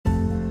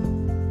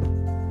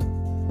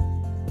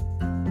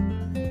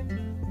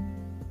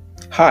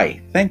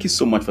Hi, thank you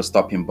so much for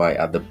stopping by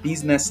at the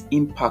Business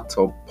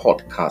Impactor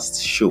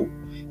podcast show.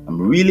 I'm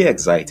really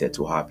excited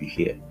to have you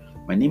here.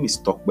 My name is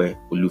Tokbe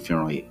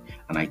Olufiroye,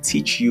 and I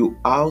teach you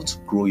how to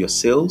grow your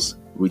sales,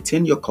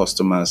 retain your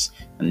customers,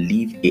 and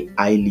live a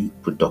highly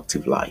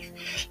productive life.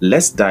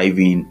 Let's dive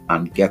in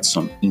and get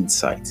some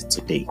insight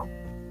today.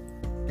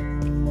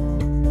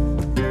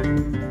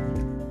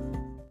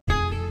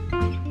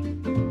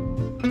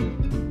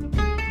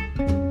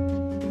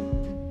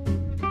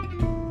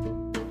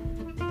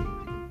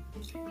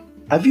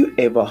 Have you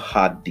ever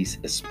had this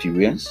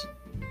experience?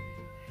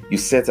 You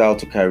set out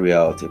to carry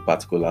out a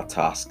particular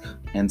task,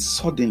 and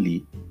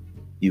suddenly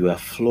you are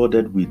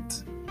flooded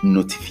with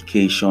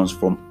notifications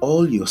from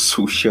all your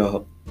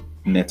social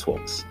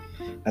networks.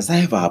 Has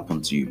that ever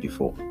happened to you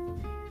before?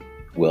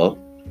 Well,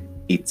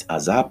 it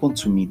has happened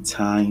to me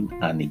time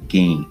and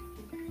again.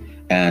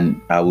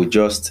 And I will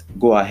just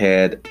go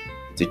ahead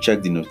to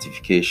check the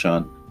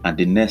notification, and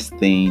the next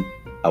thing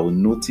I will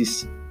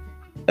notice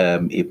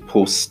a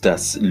post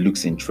that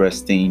looks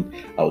interesting.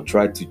 I'll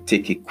try to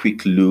take a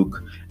quick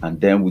look,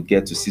 and then we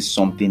get to see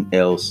something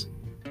else.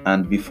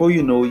 And before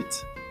you know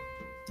it,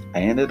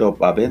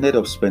 I've ended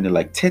up spending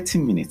like 30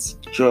 minutes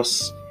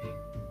just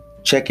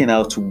checking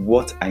out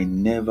what I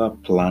never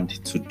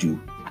planned to do.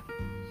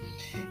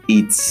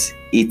 It's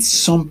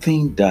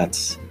something that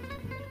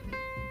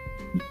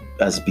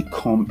has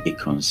become a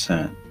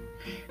concern.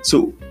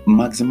 So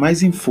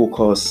maximizing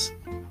focus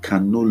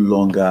can no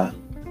longer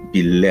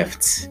be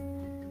left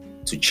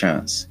to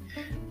chance.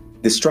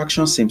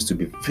 Distraction seems to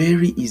be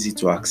very easy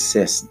to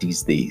access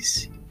these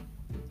days.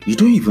 You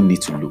don't even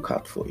need to look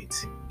out for it.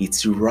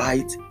 It's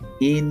right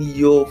in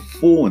your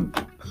phone.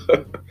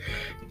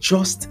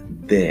 Just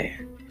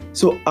there.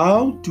 So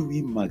how do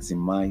we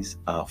maximize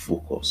our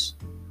focus?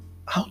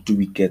 How do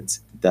we get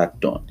that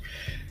done?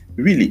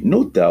 Really,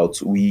 no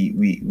doubt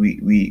we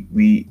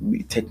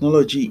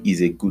technology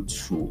is a good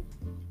tool,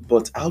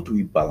 but how do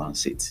we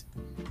balance it?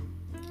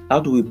 How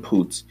do we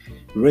put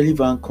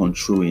relevant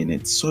control in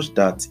it such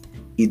that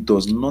it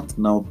does not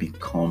now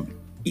become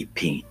a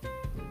pain?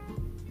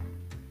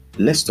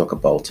 Let's talk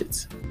about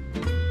it.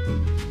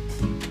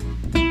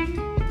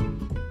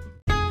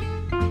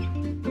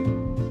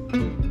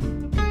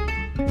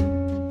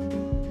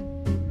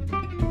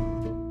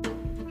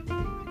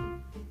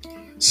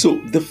 So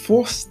the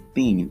first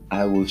thing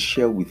I will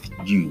share with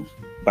you,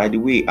 by the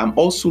way, I'm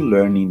also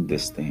learning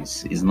these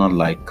things. It's not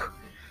like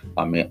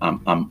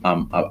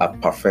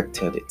I've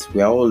perfected it.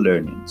 We are all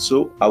learning.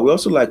 So I would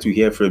also like to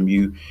hear from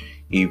you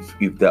if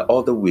there are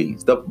other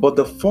ways. But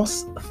the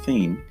first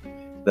thing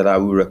that I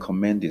will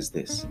recommend is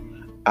this: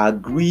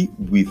 agree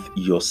with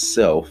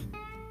yourself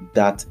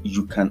that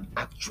you can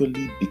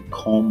actually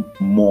become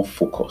more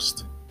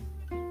focused.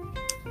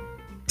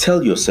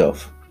 Tell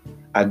yourself,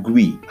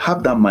 agree,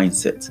 have that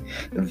mindset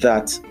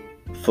that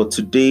for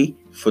today,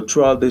 for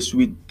throughout this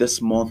week,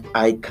 this month,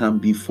 I can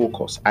be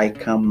focused. I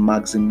can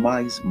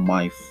maximize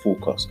my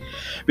focus.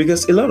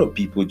 Because a lot of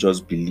people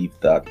just believe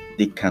that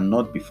they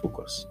cannot be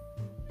focused.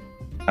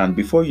 And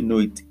before you know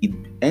it, it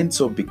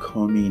ends up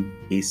becoming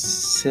a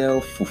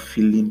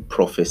self-fulfilling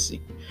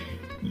prophecy.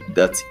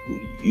 That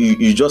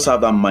you just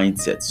have that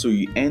mindset. So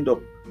you end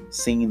up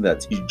saying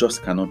that you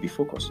just cannot be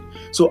focused.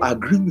 So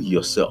agree with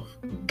yourself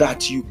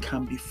that you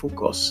can be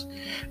focused,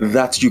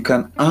 that you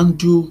can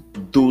handle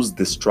those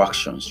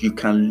distractions, you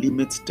can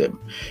limit them,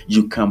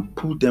 you can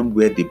put them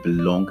where they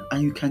belong,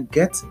 and you can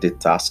get the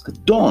task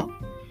done.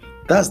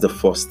 That's the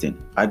first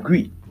thing.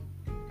 Agree.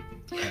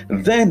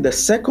 Then the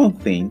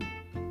second thing,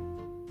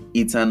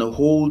 it's an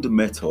old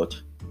method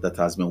that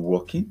has been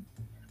working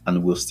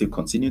and will still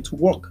continue to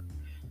work.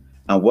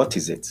 And what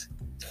is it?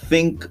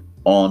 Think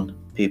on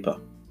paper.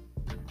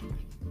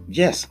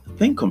 Yes,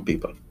 think on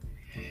paper.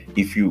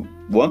 If you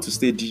want to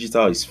stay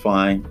digital, it's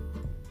fine.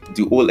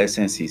 The whole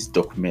essence is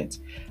document.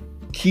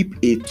 Keep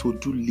a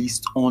to-do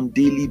list on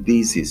daily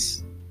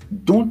basis.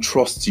 Don't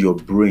trust your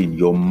brain,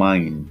 your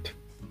mind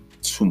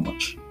too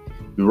much.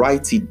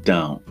 Write it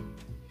down,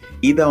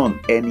 either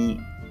on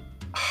any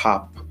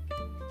app,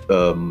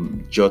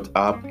 jot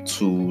app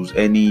tools,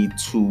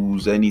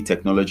 any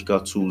technological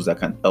tools that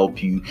can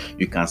help you.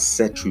 You can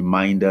set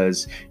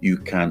reminders, you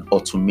can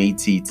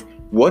automate it.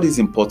 What is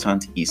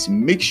important is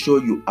make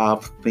sure you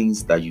have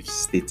things that you've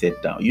stated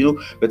down.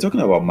 We're talking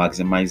about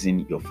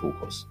maximizing your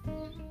focus.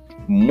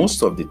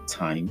 Most of the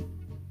time,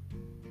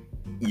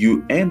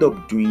 you end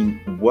up doing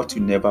what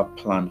you never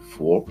planned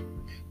for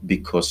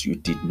because you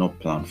did not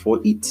plan for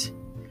it.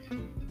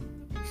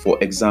 For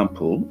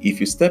example, if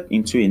you step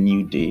into a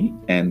new day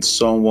and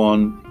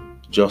someone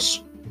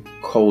just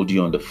called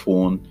you on the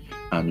phone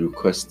and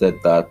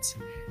requested that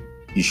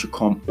you should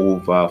come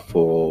over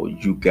for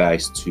you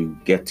guys to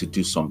get to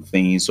do some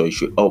things, or you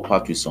should help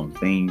out with some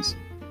things.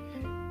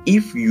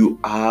 If you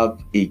have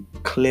a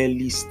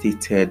clearly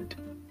stated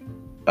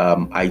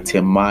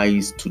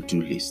itemized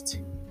to-do list,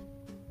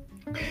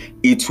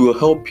 it will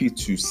help you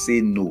to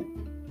say no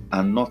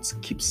and not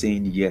keep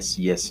saying yes,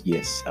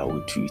 I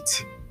will do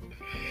it.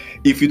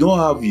 If you don't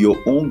have your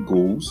own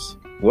goals,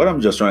 What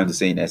I'm just trying to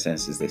say in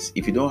essence is this: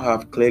 if you don't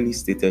have clearly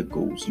stated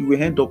goals, you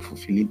will end up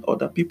fulfilling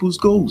other people's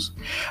goals.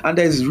 And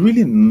there's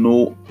really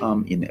no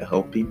harm in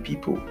helping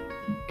people,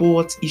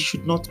 but it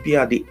should not be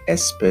at the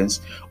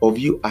expense of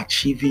you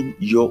achieving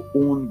your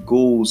own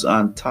goals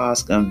and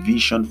tasks and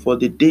vision for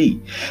the day.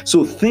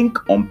 So think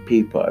on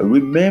paper.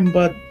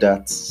 Remember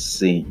that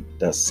saying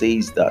that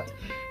says that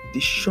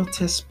the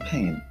shortest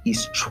pen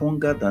is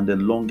stronger than the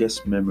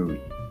longest memory.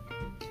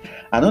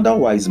 Another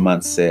wise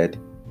man said,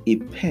 a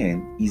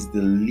pen is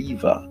the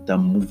lever that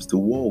moves the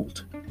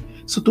world.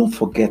 So don't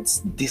forget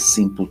these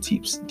simple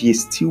tips. They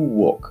still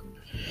work.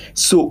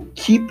 So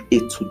keep a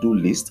to-do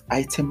list,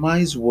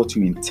 itemize what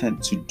you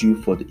intend to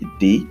do for the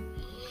day,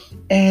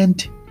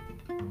 and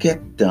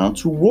get down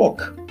to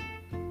work.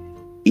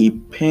 A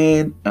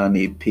pen and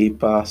a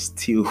paper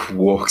still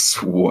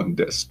works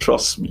wonders.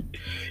 Trust me.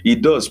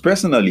 It does.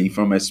 Personally,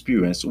 from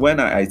experience, when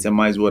I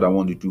itemize what I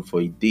want to do for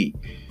a day,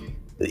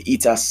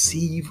 it's as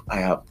if I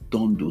have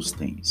done those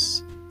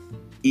things.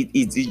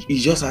 It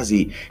just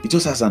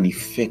has an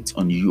effect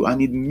on you,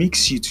 and it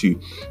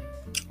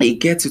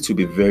gets you to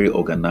be very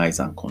organized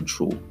and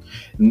controlled.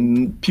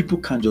 People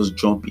can't just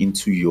jump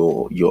into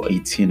your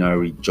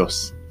itinerary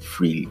just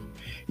freely.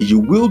 You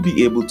will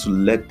be able to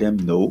let them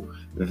know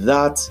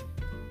that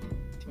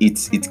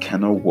it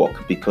cannot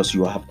work because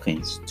you have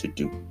things to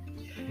do.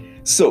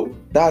 So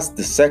that's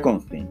the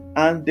second thing.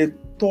 And the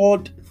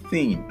third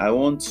thing I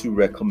want to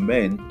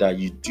recommend that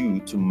you do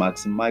to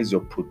maximize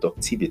your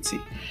productivity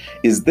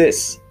is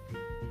this: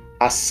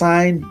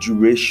 assign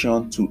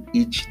duration to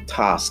each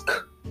task.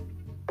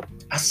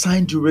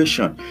 Assign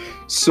duration.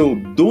 So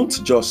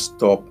don't just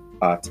stop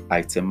at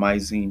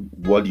itemizing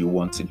what you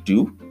want to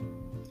do.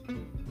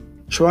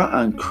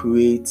 Try and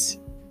create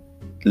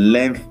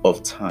length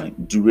of time,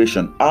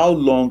 duration. How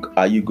long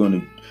are you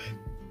going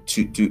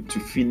to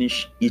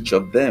finish each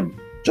of them?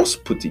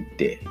 Just put it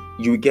there.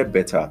 You will get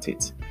better at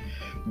it.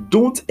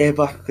 Don't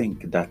ever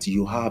think that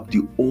you have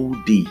the whole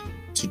day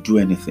to do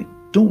anything.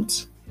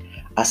 Don't.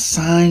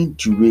 Assign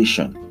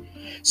duration.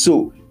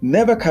 So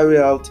never carry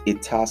out a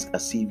task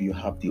as if you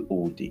have the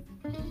whole day.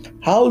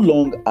 How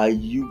long are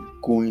you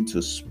going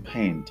to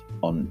spend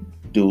on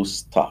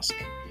those tasks?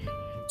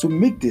 To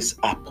make this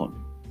happen,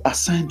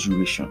 assign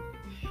duration.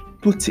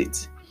 Put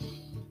it.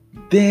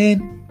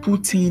 Then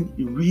put in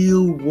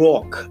real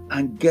work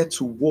and get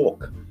to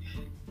work.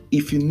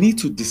 If you need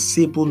to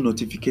disable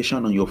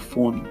notification on your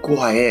phone, go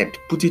ahead.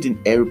 Put it in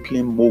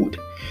airplane mode.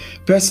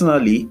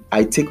 Personally,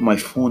 I take my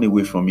phone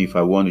away from me if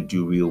I want to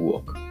do real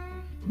work.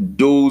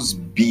 Those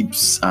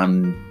beeps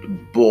and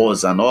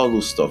buzz and all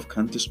those stuff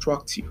can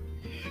distract you.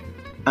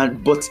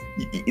 But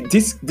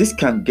this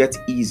can get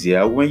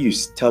easier when you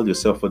tell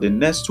yourself, for the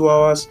next 2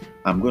 hours,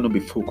 I'm going to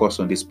be focused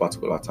on this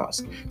particular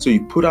task. So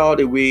you put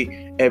out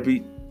away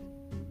every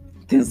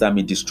things that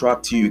may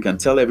distract you. You can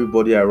tell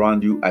everybody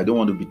around you, I don't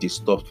want to be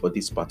disturbed for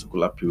this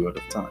particular period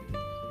of time.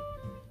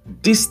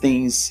 These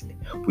things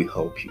will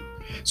help you.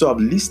 So I've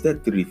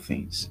listed 3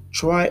 things.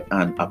 Try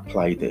and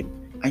apply them,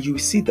 and you will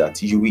see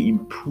that you will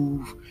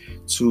improve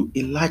to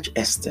a large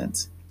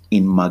extent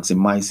in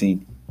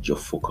maximizing your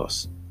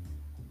focus.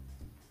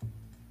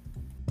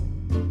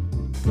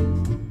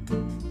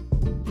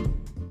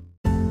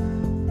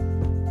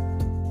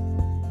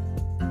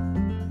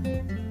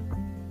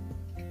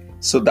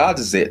 So that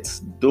is it.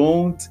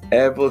 Don't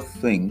ever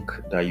think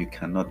that you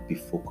cannot be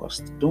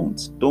focused. Don't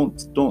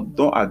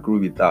agree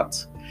with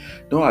that.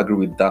 Don't agree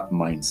with that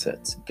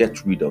mindset.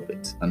 Get rid of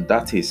it. And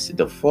that is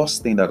the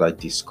first thing that I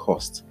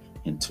discussed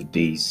in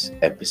today's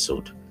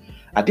episode.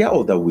 Are there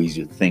other ways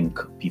you think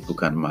people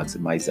can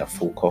maximize their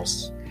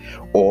focus?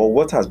 Or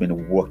what has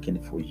been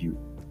working for you?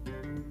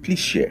 Please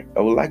share. I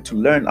would like to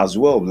learn as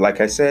well.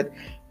 Like I said,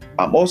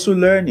 I'm also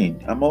learning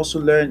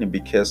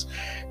because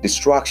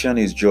distraction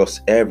is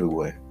just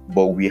everywhere.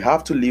 But we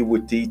have to live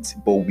with it,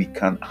 but we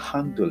can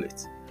handle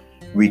it.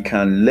 We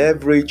can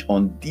leverage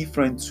on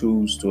different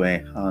tools to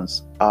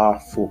enhance our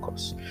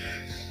focus.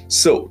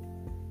 So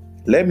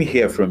let me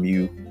hear from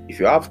you. If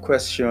you have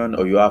questions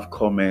or you have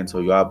comments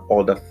or you have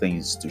other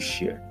things to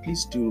share,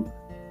 please do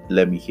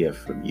let me hear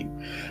from you.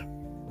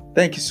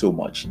 Thank you so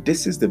much.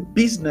 This is the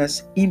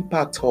Business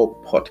Impact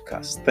Hub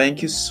podcast.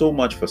 Thank you so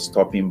much for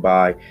stopping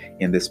by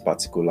in this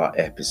particular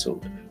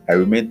episode. I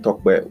remain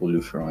Tokbe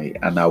Olufiran,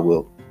 and I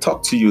will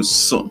talk to you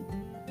soon.